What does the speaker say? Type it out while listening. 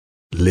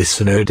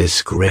Listener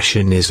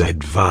discretion is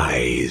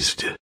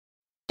advised.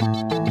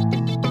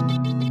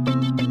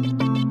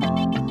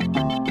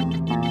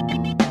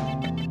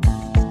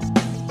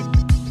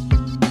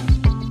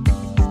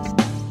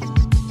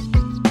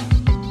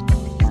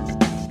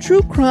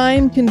 True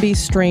crime can be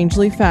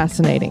strangely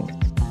fascinating.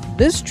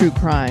 This true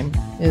crime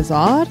is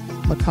odd,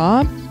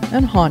 macabre,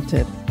 and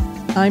haunted.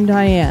 I'm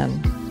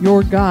Diane,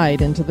 your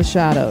guide into the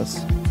shadows.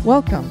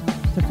 Welcome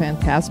to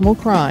Phantasmal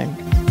Crime.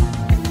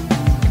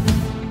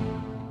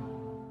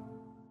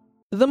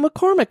 The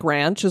McCormick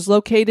Ranch is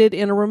located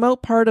in a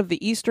remote part of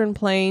the Eastern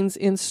Plains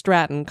in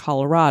Stratton,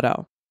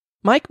 Colorado.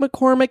 Mike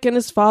McCormick and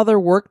his father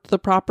worked the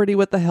property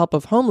with the help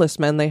of homeless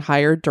men they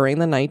hired during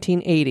the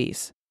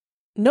 1980s.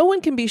 No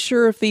one can be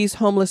sure if these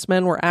homeless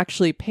men were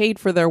actually paid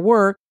for their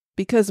work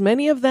because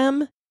many of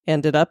them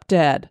ended up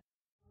dead.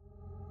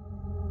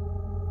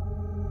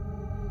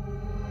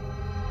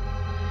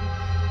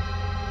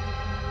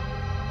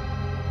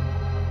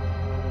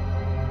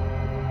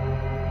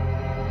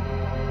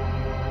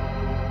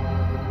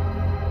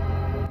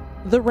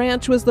 The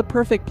ranch was the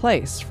perfect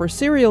place for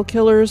serial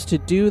killers to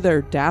do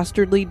their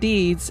dastardly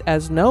deeds,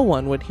 as no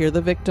one would hear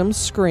the victims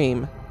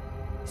scream.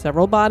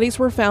 Several bodies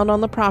were found on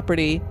the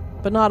property,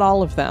 but not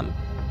all of them,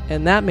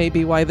 and that may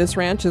be why this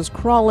ranch is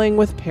crawling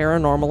with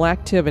paranormal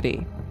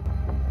activity.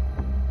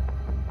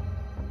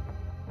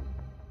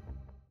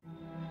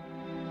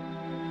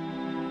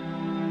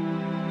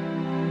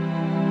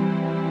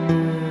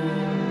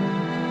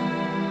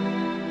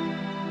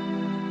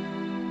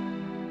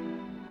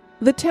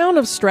 The town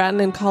of Stratton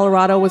in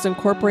Colorado was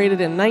incorporated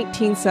in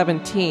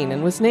 1917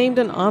 and was named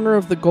in honor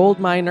of the gold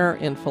miner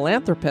and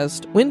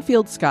philanthropist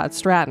Winfield Scott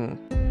Stratton.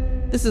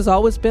 This has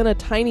always been a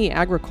tiny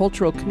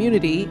agricultural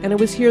community, and it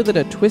was here that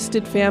a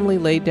twisted family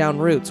laid down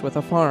roots with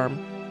a farm.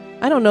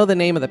 I don't know the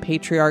name of the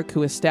patriarch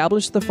who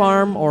established the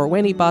farm or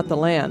when he bought the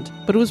land,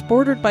 but it was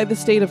bordered by the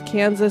state of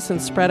Kansas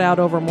and spread out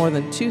over more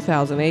than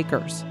 2,000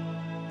 acres.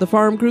 The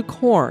farm grew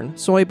corn,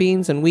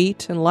 soybeans, and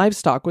wheat, and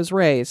livestock was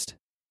raised.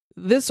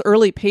 This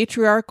early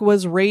patriarch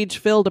was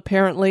rage-filled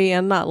apparently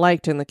and not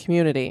liked in the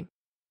community.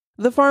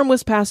 The farm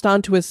was passed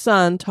on to his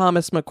son,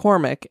 Thomas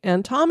McCormick,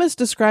 and Tom is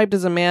described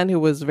as a man who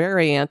was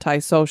very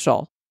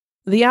antisocial.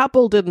 The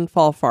apple didn't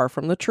fall far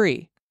from the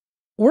tree.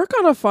 Work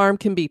on a farm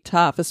can be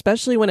tough,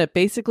 especially when it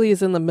basically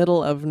is in the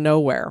middle of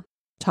nowhere.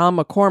 Tom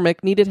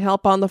McCormick needed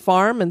help on the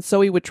farm, and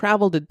so he would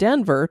travel to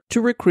Denver to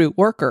recruit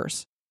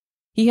workers.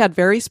 He had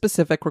very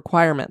specific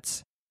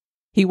requirements.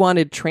 He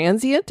wanted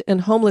transient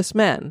and homeless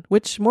men,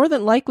 which more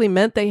than likely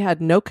meant they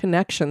had no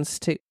connections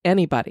to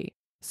anybody,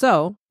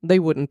 so they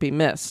wouldn't be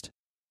missed.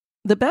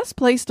 The best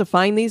place to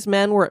find these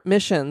men were at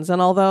missions,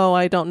 and although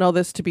I don't know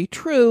this to be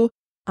true,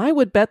 I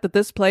would bet that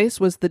this place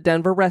was the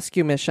Denver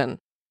Rescue Mission.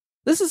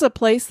 This is a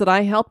place that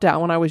I helped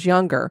out when I was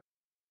younger,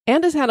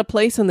 and has had a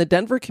place in the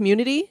Denver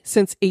community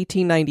since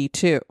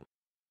 1892.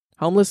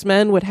 Homeless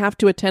men would have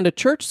to attend a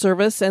church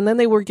service, and then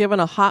they were given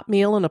a hot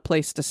meal and a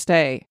place to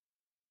stay.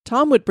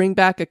 Tom would bring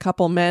back a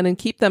couple men and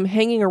keep them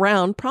hanging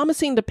around,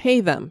 promising to pay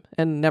them,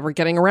 and never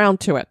getting around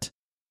to it.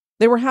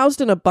 They were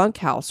housed in a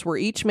bunkhouse where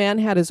each man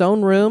had his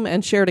own room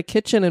and shared a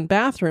kitchen and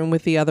bathroom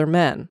with the other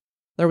men.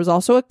 There was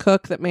also a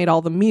cook that made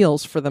all the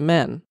meals for the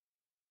men.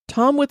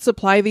 Tom would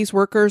supply these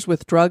workers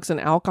with drugs and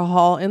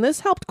alcohol, and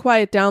this helped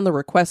quiet down the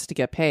request to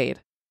get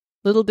paid.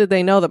 Little did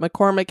they know that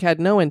McCormick had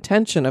no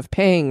intention of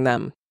paying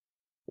them.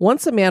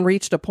 Once a man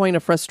reached a point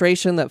of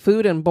frustration that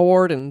food and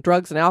board and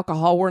drugs and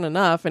alcohol weren't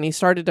enough and he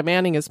started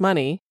demanding his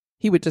money,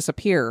 he would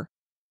disappear.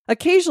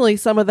 Occasionally,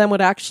 some of them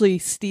would actually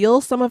steal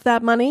some of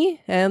that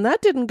money, and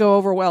that didn't go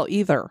over well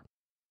either.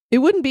 It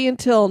wouldn't be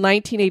until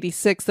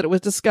 1986 that it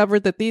was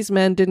discovered that these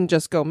men didn't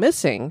just go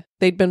missing,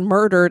 they'd been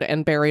murdered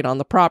and buried on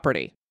the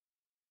property.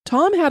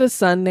 Tom had a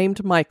son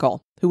named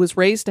Michael, who was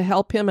raised to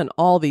help him in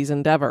all these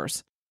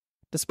endeavors.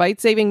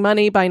 Despite saving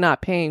money by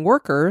not paying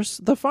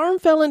workers, the farm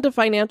fell into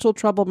financial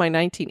trouble by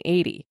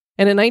 1980,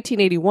 and in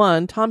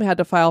 1981, Tom had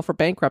to file for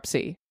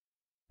bankruptcy.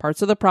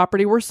 Parts of the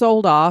property were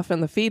sold off,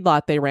 and the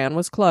feedlot they ran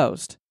was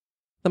closed.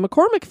 The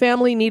McCormick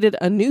family needed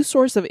a new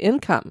source of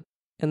income,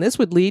 and this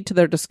would lead to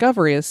their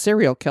discovery as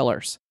serial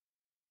killers.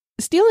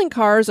 Stealing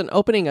cars and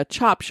opening a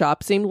chop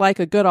shop seemed like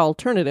a good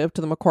alternative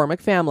to the McCormick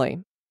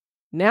family.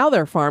 Now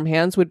their farm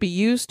hands would be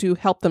used to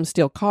help them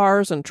steal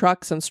cars and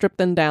trucks and strip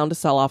them down to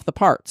sell off the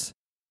parts.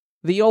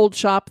 The old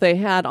shop they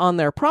had on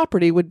their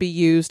property would be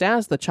used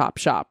as the chop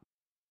shop.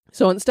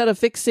 So instead of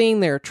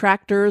fixing their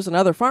tractors and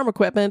other farm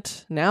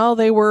equipment, now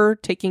they were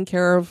taking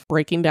care of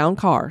breaking down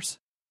cars.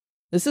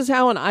 This is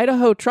how an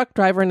Idaho truck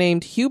driver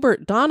named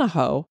Hubert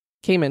Donahoe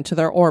came into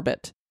their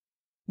orbit.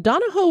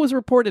 Donahoe was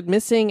reported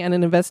missing, and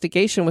an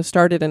investigation was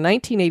started in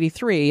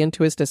 1983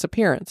 into his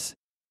disappearance.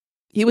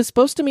 He was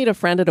supposed to meet a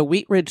friend at a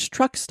Wheat Ridge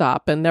truck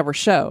stop and never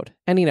showed,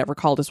 and he never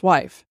called his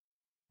wife.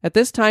 At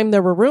this time,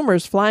 there were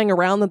rumors flying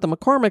around that the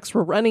McCormicks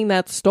were running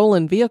that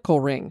stolen vehicle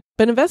ring,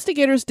 but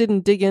investigators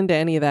didn't dig into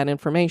any of that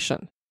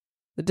information.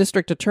 The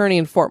district attorney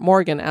in Fort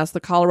Morgan asked the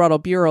Colorado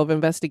Bureau of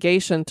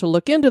Investigation to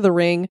look into the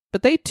ring,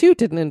 but they too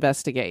didn't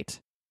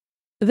investigate.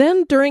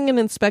 Then, during an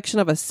inspection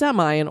of a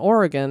semi in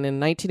Oregon in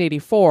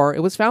 1984,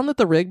 it was found that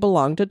the rig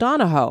belonged to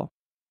Donahoe.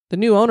 The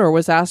new owner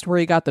was asked where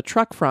he got the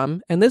truck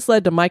from, and this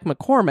led to Mike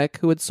McCormick,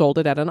 who had sold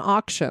it at an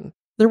auction.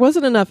 There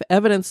wasn't enough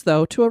evidence,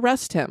 though, to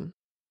arrest him.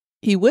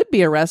 He would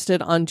be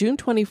arrested on June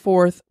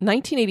 24,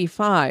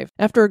 1985,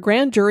 after a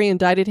grand jury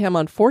indicted him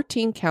on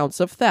 14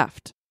 counts of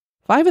theft.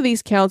 5 of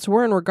these counts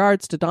were in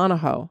regards to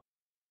Donahoe.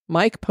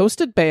 Mike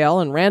posted bail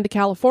and ran to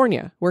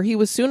California, where he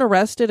was soon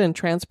arrested and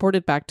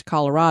transported back to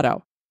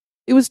Colorado.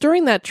 It was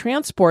during that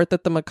transport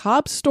that the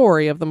macabre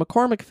story of the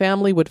McCormick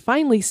family would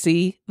finally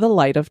see the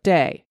light of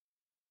day.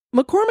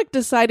 McCormick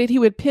decided he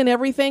would pin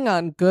everything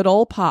on good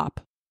old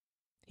Pop.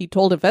 He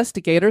told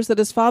investigators that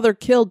his father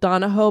killed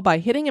Donahoe by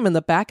hitting him in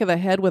the back of the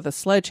head with a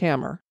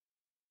sledgehammer.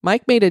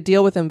 Mike made a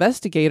deal with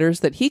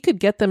investigators that he could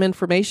get them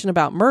information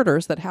about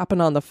murders that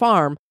happened on the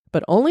farm,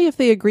 but only if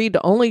they agreed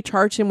to only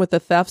charge him with the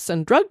thefts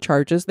and drug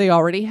charges they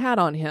already had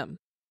on him.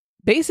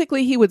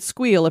 Basically, he would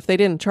squeal if they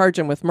didn't charge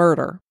him with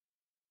murder.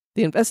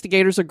 The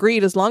investigators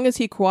agreed as long as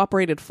he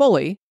cooperated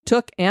fully,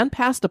 took and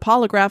passed a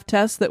polygraph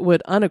test that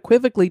would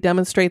unequivocally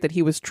demonstrate that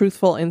he was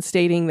truthful in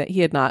stating that he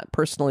had not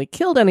personally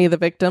killed any of the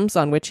victims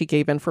on which he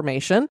gave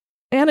information,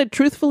 and had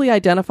truthfully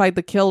identified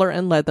the killer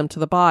and led them to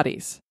the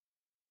bodies.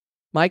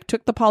 Mike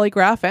took the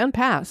polygraph and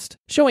passed,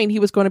 showing he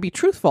was going to be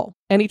truthful,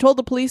 and he told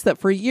the police that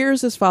for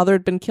years his father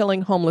had been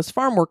killing homeless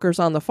farm workers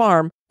on the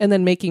farm and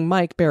then making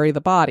Mike bury the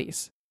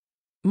bodies.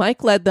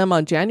 Mike led them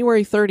on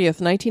January 30th,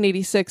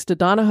 1986 to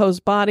Donahoe's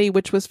body,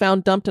 which was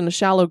found dumped in a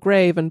shallow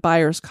grave in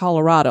Byers,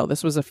 Colorado.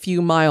 This was a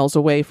few miles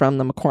away from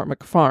the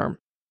McCormick farm.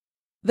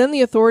 Then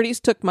the authorities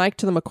took Mike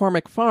to the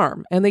McCormick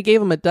farm, and they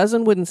gave him a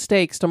dozen wooden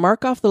stakes to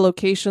mark off the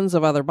locations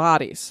of other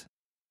bodies.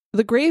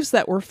 The graves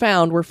that were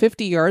found were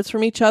 50 yards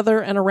from each other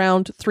and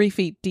around 3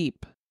 feet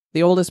deep.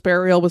 The oldest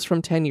burial was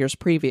from 10 years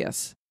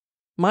previous.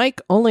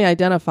 Mike only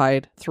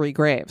identified 3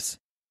 graves.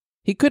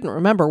 He couldn't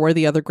remember where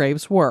the other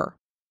graves were.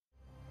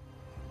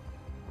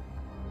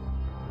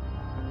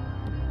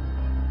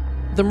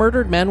 The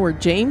murdered men were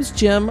James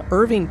Jim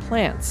Irving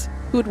Plants,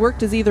 who had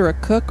worked as either a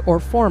cook or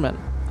foreman,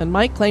 and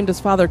Mike claimed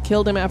his father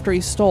killed him after he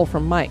stole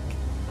from Mike.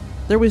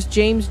 There was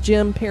James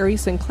Jim Perry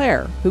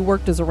Sinclair, who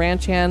worked as a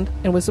ranch hand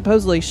and was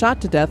supposedly shot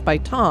to death by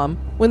Tom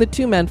when the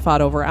 2 men fought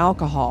over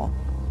alcohol.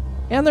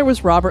 And there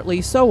was Robert Lee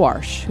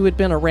Sowarsh, who had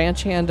been a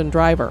ranch hand and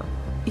driver.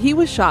 He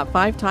was shot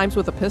 5 times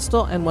with a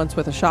pistol and once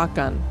with a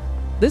shotgun.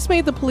 This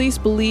made the police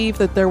believe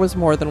that there was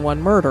more than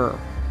one murderer.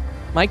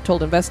 Mike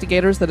told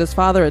investigators that his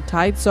father had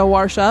tied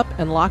Sowarsh up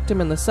and locked him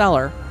in the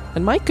cellar,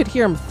 and Mike could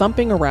hear him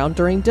thumping around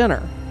during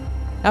dinner.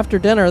 After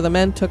dinner, the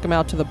men took him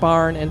out to the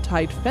barn and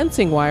tied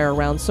fencing wire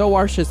around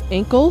Sowarsh's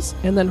ankles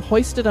and then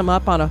hoisted him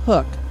up on a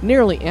hook,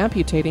 nearly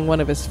amputating one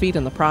of his feet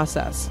in the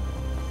process.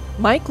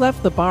 Mike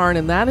left the barn,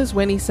 and that is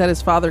when he said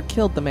his father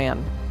killed the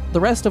man. The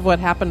rest of what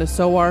happened to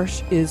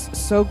Sowarsh is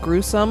so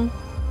gruesome,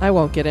 I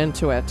won't get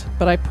into it,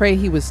 but I pray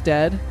he was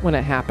dead when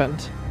it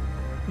happened.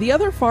 The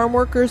other farm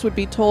workers would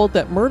be told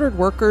that murdered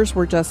workers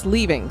were just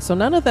leaving, so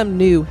none of them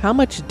knew how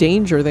much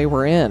danger they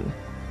were in.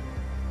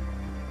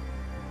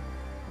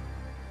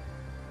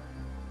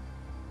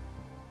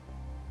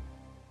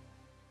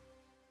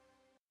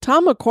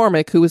 Tom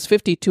McCormick, who was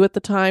 52 at the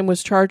time,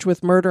 was charged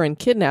with murder and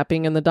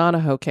kidnapping in the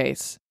Donahoe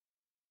case.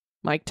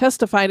 Mike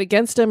testified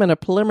against him in a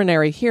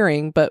preliminary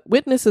hearing, but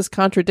witnesses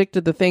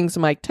contradicted the things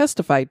Mike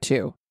testified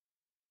to.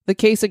 The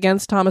case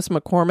against Thomas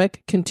McCormick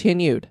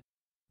continued.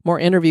 More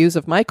interviews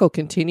of Michael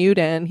continued,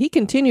 and he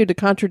continued to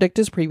contradict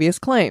his previous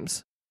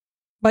claims.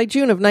 By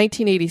June of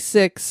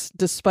 1986,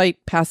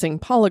 despite passing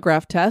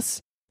polygraph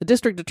tests, the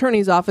district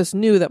attorney's office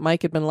knew that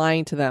Mike had been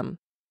lying to them.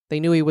 They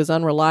knew he was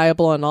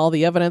unreliable, and all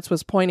the evidence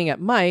was pointing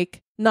at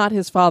Mike, not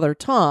his father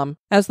Tom,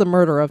 as the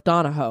murderer of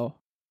Donahoe.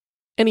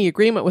 Any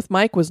agreement with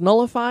Mike was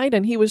nullified,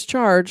 and he was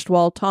charged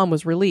while Tom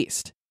was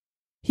released.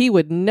 He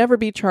would never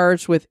be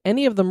charged with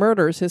any of the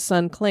murders his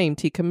son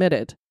claimed he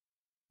committed.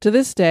 To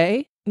this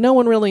day, no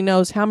one really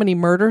knows how many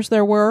murders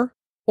there were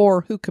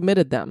or who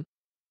committed them.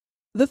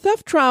 The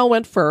theft trial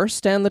went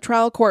first, and the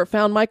trial court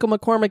found Michael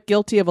McCormick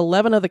guilty of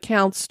 11 of the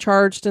counts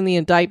charged in the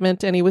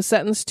indictment, and he was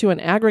sentenced to an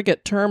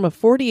aggregate term of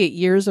 48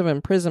 years of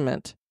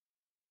imprisonment.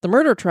 The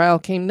murder trial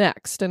came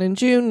next, and in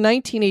June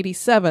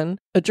 1987,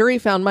 a jury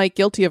found Mike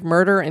guilty of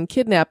murder and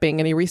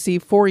kidnapping, and he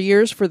received 4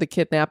 years for the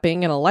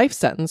kidnapping and a life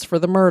sentence for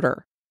the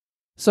murder.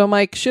 So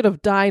Mike should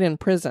have died in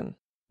prison,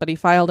 but he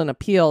filed an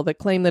appeal that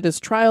claimed that his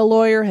trial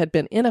lawyer had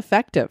been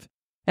ineffective,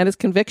 and his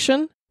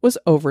conviction was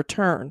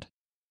overturned.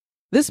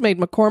 This made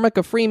McCormick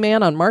a free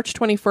man on March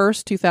 21,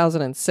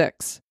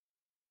 2006.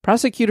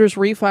 Prosecutors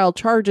refiled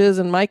charges,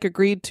 and Mike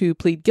agreed to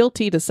plead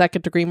guilty to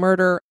second-degree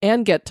murder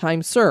and get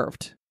time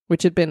served,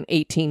 which had been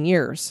 18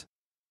 years.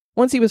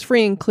 Once he was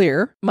free and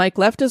clear, Mike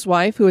left his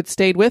wife, who had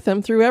stayed with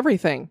him through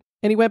everything,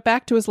 and he went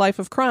back to his life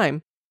of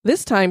crime,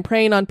 this time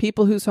preying on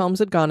people whose homes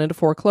had gone into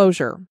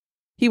foreclosure.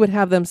 He would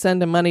have them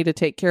send him money to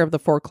take care of the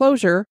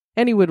foreclosure,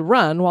 and he would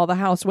run while the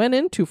house went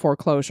into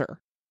foreclosure.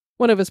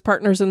 One of his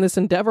partners in this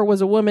endeavor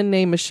was a woman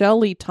named Michelle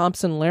Lee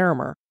Thompson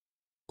Larimer.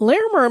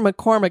 Larimer and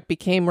McCormick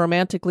became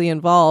romantically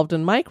involved,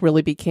 and Mike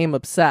really became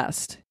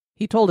obsessed.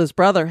 He told his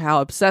brother how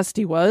obsessed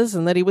he was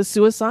and that he was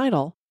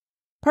suicidal.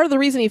 Part of the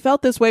reason he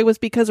felt this way was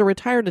because a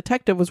retired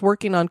detective was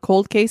working on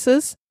cold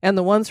cases, and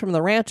the ones from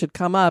the ranch had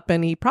come up,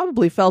 and he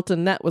probably felt a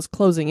net was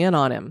closing in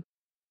on him.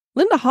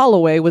 Linda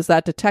Holloway was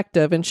that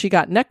detective, and she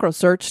got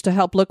NecroSearch to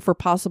help look for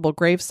possible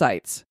grave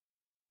sites.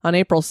 On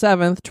April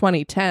 7th,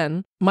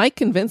 2010, Mike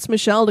convinced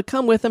Michelle to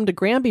come with him to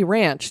Granby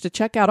Ranch to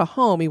check out a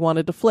home he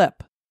wanted to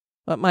flip.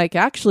 What Mike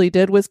actually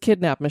did was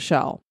kidnap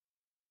Michelle.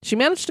 She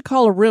managed to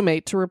call a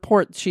roommate to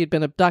report she had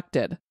been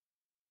abducted.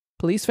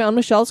 Police found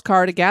Michelle's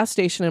car at a gas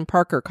station in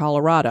Parker,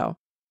 Colorado.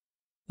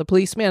 The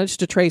police managed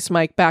to trace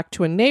Mike back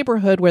to a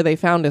neighborhood where they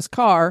found his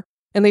car,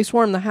 and they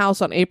swarmed the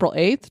house on April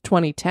 8th,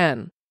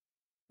 2010.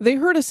 They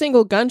heard a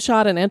single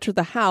gunshot and entered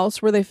the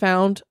house, where they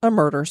found a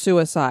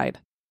murder-suicide.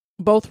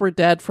 Both were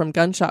dead from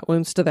gunshot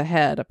wounds to the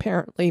head.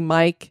 Apparently,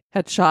 Mike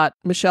had shot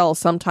Michelle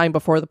sometime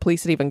before the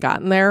police had even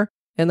gotten there,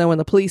 and then when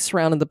the police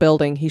surrounded the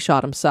building, he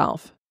shot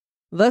himself.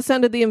 Thus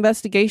ended the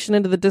investigation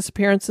into the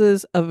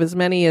disappearances of as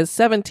many as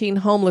 17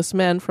 homeless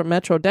men from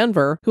Metro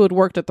Denver who had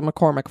worked at the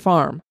McCormick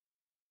farm.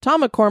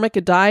 Tom McCormick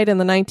had died in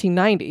the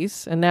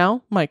 1990s, and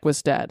now Mike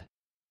was dead.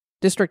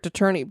 District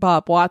Attorney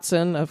Bob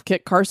Watson of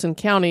Kit Carson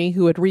County,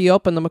 who had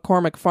reopened the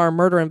McCormick farm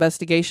murder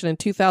investigation in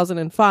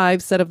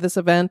 2005, said of this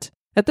event,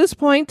 "At this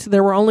point,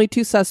 there were only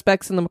 2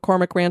 suspects in the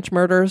McCormick Ranch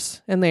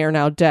murders, and they are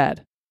now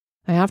dead.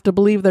 I have to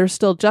believe there's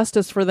still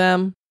justice for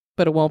them,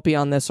 but it won't be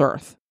on this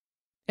earth.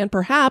 And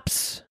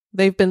perhaps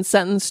they've been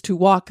sentenced to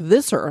walk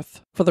this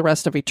earth for the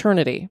rest of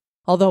eternity,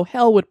 although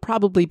hell would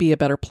probably be a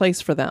better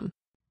place for them."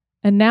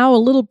 And now a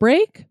little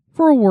break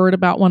for a word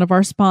about one of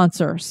our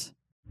sponsors.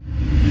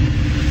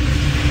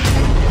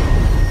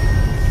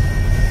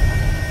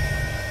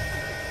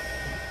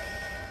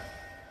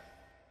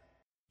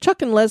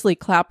 Chuck and Leslie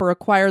Clapper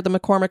acquired the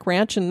McCormick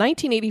Ranch in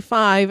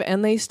 1985,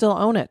 and they still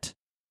own it.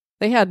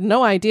 They had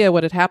no idea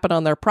what had happened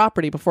on their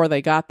property before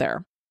they got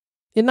there.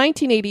 In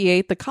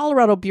 1988, the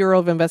Colorado Bureau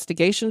of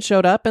Investigation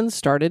showed up and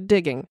started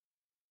digging.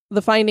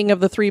 The finding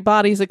of the 3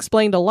 bodies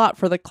explained a lot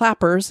for the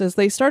Clappers, as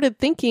they started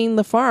thinking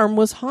the farm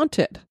was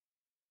haunted.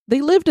 They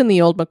lived in the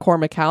old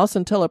McCormick house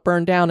until it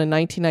burned down in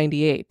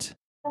 1998.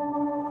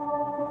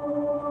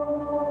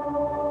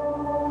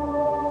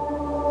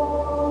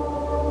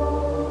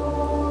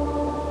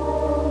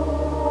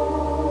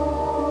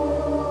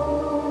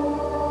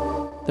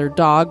 Their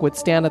dog would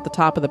stand at the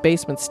top of the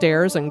basement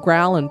stairs and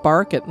growl and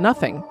bark at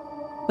nothing.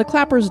 The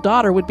Clapper's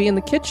daughter would be in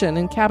the kitchen,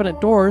 and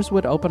cabinet doors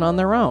would open on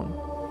their own.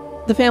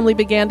 The family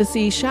began to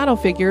see shadow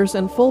figures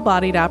and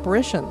full-bodied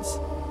apparitions.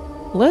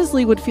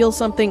 Leslie would feel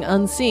something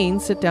unseen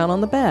sit down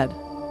on the bed.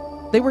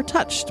 They were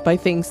touched by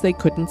things they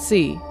couldn't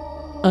see.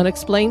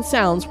 Unexplained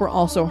sounds were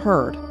also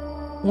heard.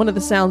 One of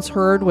the sounds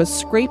heard was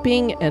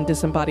scraping and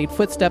disembodied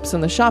footsteps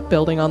in the shop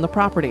building on the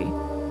property.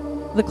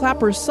 The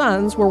Clapper's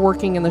sons were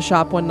working in the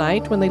shop one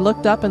night when they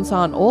looked up and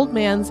saw an old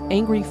man's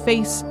angry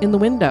face in the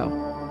window.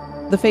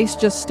 The face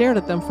just stared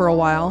at them for a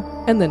while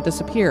and then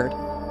disappeared.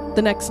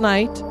 The next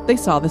night, they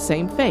saw the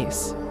same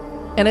face.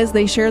 And as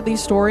they shared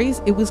these stories,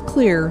 it was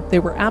clear they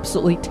were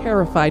absolutely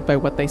terrified by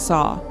what they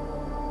saw.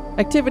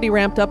 Activity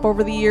ramped up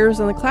over the years,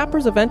 and the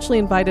Clappers eventually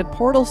invited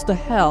Portals to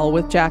Hell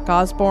with Jack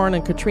Osborne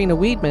and Katrina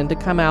Weedman to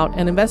come out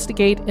and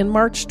investigate in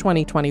March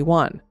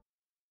 2021.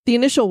 The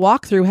initial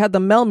walkthrough had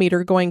the Mel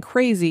meter going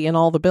crazy in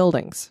all the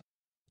buildings.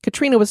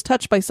 Katrina was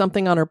touched by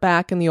something on her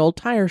back in the old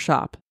tire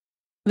shop.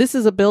 This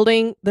is a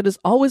building that has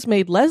always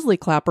made Leslie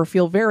Clapper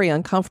feel very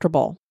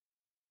uncomfortable.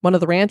 One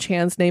of the ranch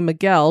hands named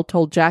Miguel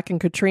told Jack and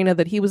Katrina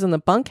that he was in the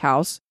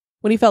bunkhouse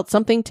when he felt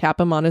something tap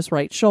him on his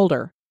right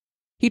shoulder.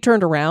 He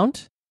turned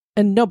around,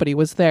 and nobody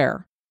was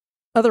there.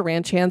 Other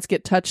ranch hands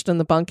get touched in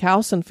the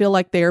bunkhouse and feel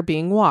like they are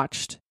being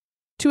watched.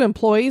 2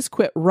 employees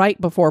quit right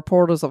before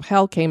Portals of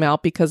Hell came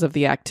out because of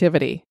the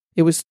activity.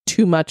 It was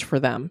too much for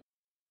them.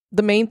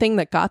 The main thing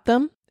that got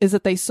them is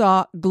that they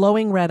saw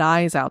glowing red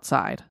eyes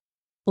outside.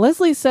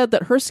 Leslie said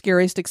that her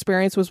scariest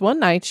experience was one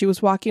night she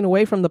was walking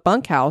away from the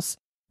bunkhouse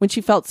when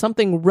she felt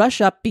something rush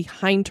up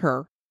behind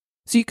her.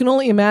 So you can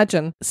only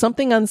imagine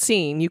something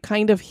unseen. You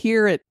kind of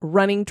hear it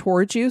running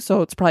towards you,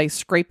 so it's probably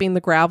scraping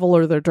the gravel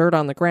or the dirt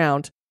on the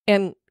ground.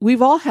 And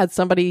we've all had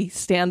somebody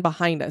stand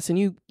behind us, and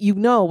you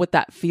know what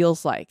that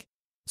feels like.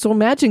 So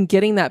imagine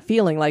getting that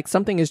feeling like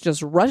something is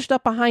just rushed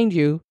up behind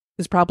you,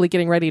 is probably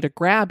getting ready to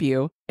grab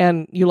you,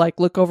 and you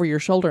look over your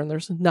shoulder and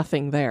there's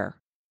nothing there.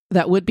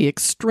 That would be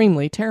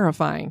extremely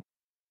terrifying.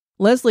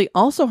 Leslie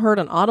also heard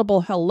an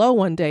audible hello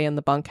one day in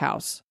the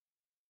bunkhouse.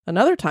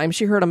 Another time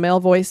she heard a male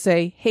voice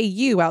say, "Hey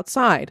you,"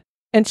 outside,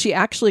 and she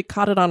actually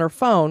caught it on her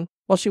phone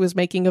while she was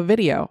making a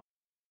video.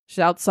 She's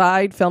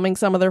outside filming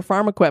some of their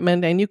farm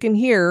equipment, and you can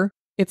hear,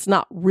 it's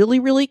not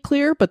really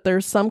clear, but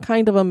there's some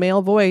kind of a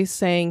male voice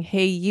saying,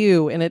 "Hey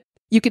you," and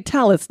you could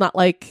tell it's not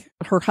like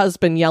her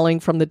husband yelling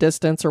from the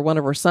distance or one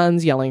of her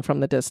sons yelling from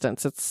the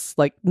distance. It's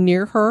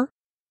near her.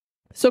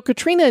 So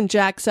Katrina and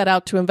Jack set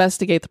out to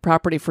investigate the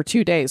property for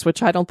 2 days,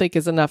 which I don't think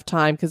is enough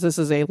time because this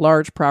is a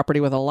large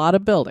property with a lot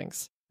of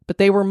buildings. But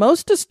they were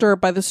most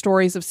disturbed by the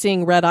stories of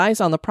seeing red eyes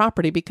on the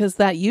property because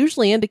that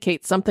usually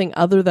indicates something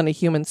other than a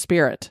human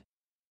spirit.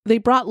 They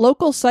brought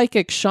local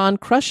psychic Sean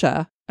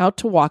Crusha out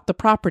to walk the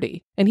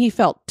property, and he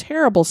felt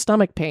terrible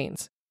stomach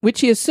pains,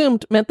 which he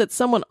assumed meant that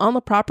someone on the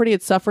property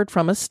had suffered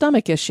from a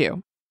stomach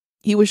issue.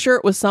 He was sure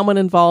it was someone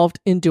involved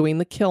in doing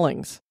the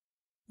killings.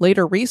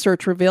 Later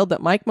research revealed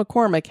that Mike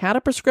McCormick had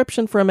a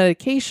prescription for a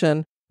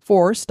medication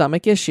for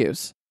stomach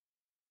issues.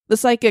 The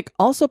psychic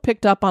also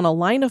picked up on a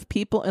line of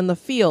people in the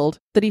field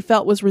that he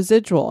felt was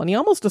residual, and he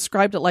almost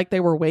described it like they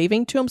were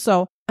waving to him,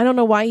 so I don't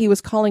know why he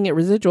was calling it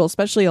residual,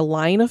 especially a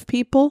line of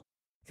people,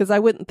 because I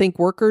wouldn't think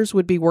workers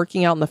would be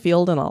working out in the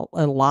field in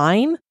a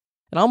line.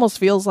 It almost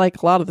feels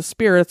like a lot of the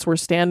spirits were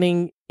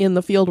standing in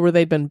the field where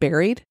they'd been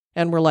buried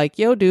and were like,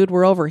 yo, dude,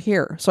 we're over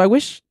here. So I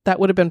wish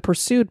that would have been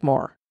pursued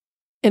more.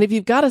 And if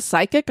you've got a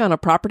psychic on a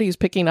property who's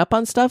picking up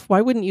on stuff,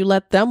 why wouldn't you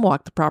let them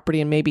walk the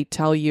property and maybe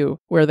tell you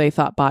where they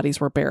thought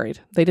bodies were buried?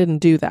 They didn't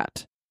do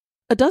that.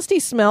 A dusty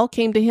smell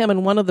came to him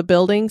in one of the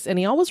buildings, and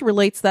he always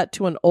relates that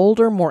to an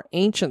older, more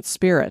ancient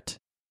spirit.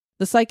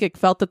 The psychic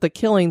felt that the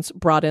killings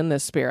brought in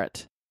this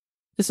spirit.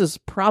 This is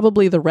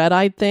probably the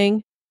red-eyed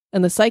thing,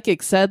 and the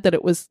psychic said that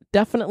it was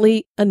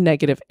definitely a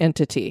negative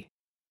entity.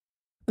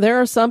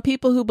 There are some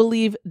people who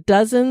believe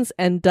dozens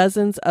and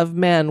dozens of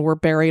men were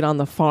buried on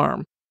the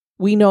farm.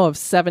 We know of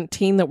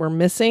 17 that were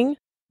missing,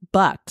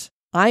 but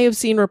I have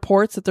seen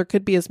reports that there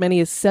could be as many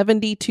as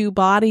 72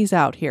 bodies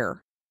out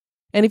here.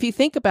 And if you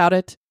think about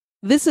it,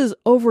 this is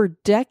over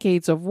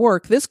decades of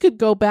work. This could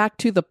go back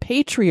to the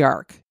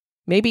patriarch.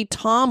 Maybe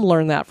Tom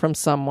learned that from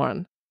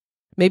someone.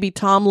 Maybe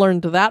Tom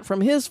learned that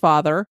from his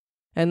father,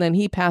 and then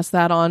he passed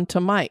that on to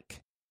Mike.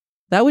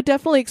 That would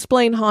definitely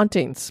explain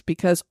hauntings,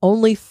 because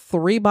only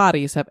 3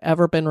 bodies have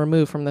ever been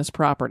removed from this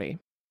property.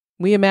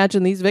 We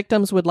imagine these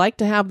victims would like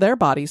to have their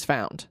bodies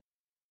found.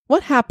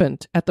 What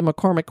happened at the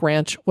McCormick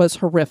Ranch was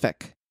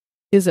horrific.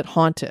 Is it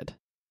haunted?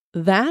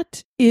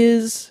 That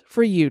is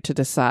for you to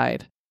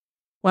decide.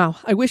 Wow,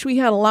 I wish we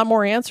had a lot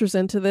more answers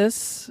into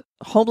this.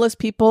 Homeless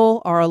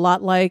people are a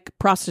lot like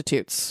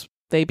prostitutes.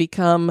 They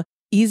become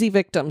easy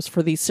victims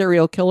for these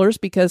serial killers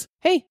because,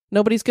 hey,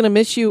 nobody's going to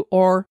miss you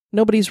or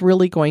nobody's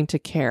really going to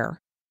care.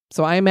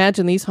 So I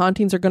imagine these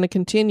hauntings are going to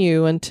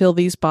continue until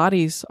these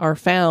bodies are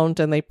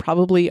found, and they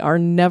probably are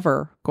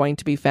never going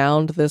to be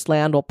found. This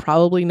land will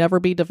probably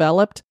never be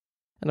developed.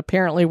 And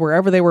apparently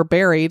wherever they were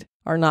buried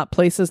are not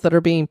places that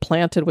are being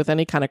planted with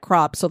any kind of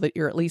crop so that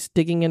you're at least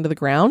digging into the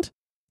ground.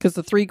 Because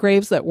the 3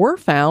 graves that were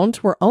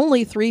found were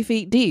only 3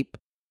 feet deep.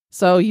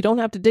 So you don't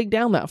have to dig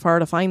down that far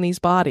to find these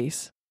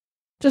bodies.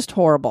 Just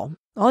horrible.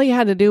 All you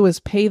had to do was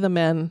pay the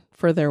men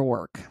for their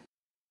work.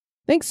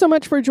 Thanks so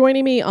much for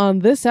joining me on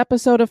this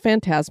episode of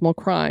Phantasmal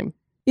Crime.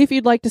 If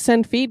you'd like to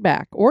send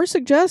feedback or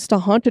suggest a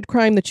haunted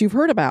crime that you've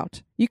heard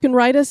about, you can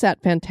write us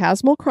at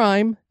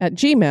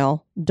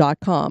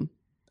phantasmalcrime@gmail.com.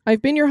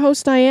 I've been your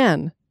host,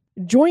 Diane.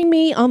 Join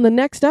me on the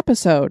next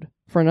episode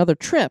for another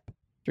trip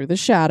through the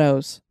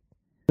shadows.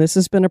 This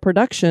has been a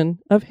production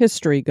of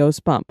History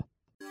Goes Bump.